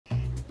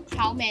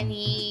how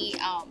many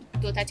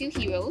Dota 2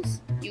 heroes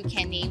you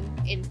can name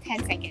in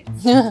 10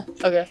 seconds.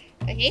 Okay.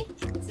 Okay,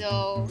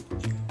 so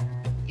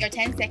your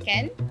 10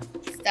 seconds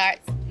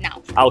starts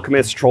now.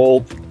 Alchemist,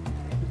 Troll,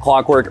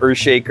 Clockwork,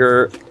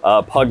 Earthshaker,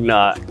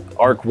 Pugnut,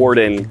 Arc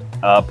Warden,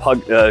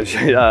 Purge.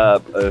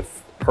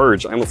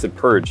 I almost said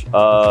Purge.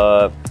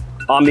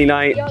 Omni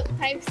Knight. Your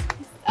time's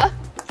up.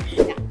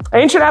 Yeah.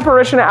 Ancient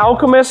Apparition,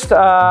 Alchemist,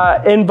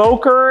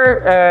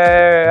 Invoker,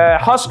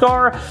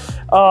 Huskar,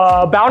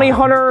 Bounty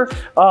Hunter,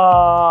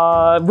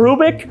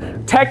 Rubik,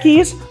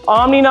 Techies,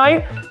 Omni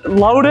Knight,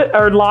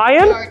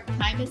 Lion. Your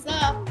time is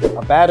up.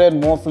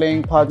 Abaddon,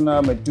 Morphling,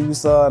 Pugna,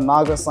 Medusa,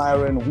 Naga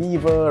Siren,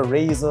 Weaver,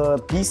 Razor,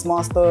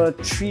 Beastmaster,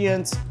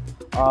 Treant,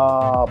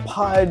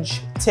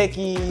 Pudge,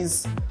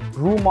 Techies,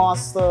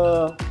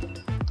 Brewmaster,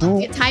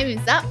 Your time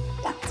is up.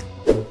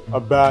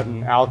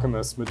 Abaddon,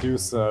 Alchemist,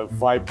 Medusa,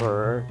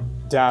 Viper,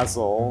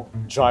 Dazzle,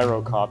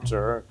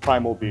 Gyrocopter,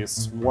 Primal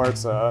Beast,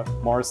 Muerta,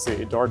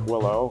 Marcy, Dark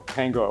Willow,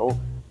 Pango,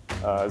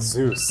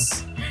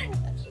 Zeus.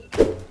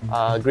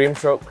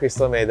 Grimstroke,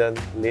 Crystal Maiden,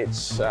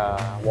 Lich,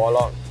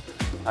 Warlock,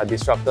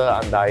 Disruptor,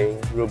 Undying,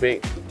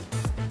 Rubik,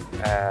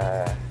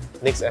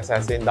 Nyx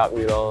Assassin, Dark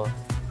Willow.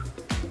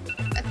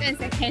 Your 10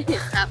 seconds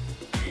is up.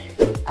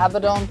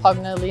 Abaddon,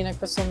 Pugna, Lena,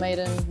 Crystal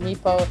Maiden,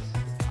 Meepo,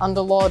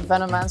 Underlord,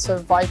 Venomancer,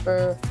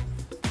 Viper,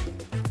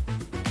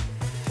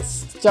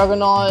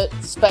 Juggernaut,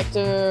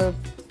 Spectre.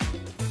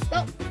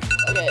 Stop.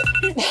 Okay.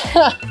 Okay.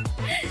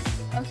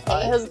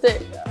 I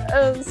hesitate.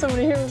 So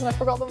many heroes and I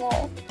forgot them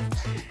all.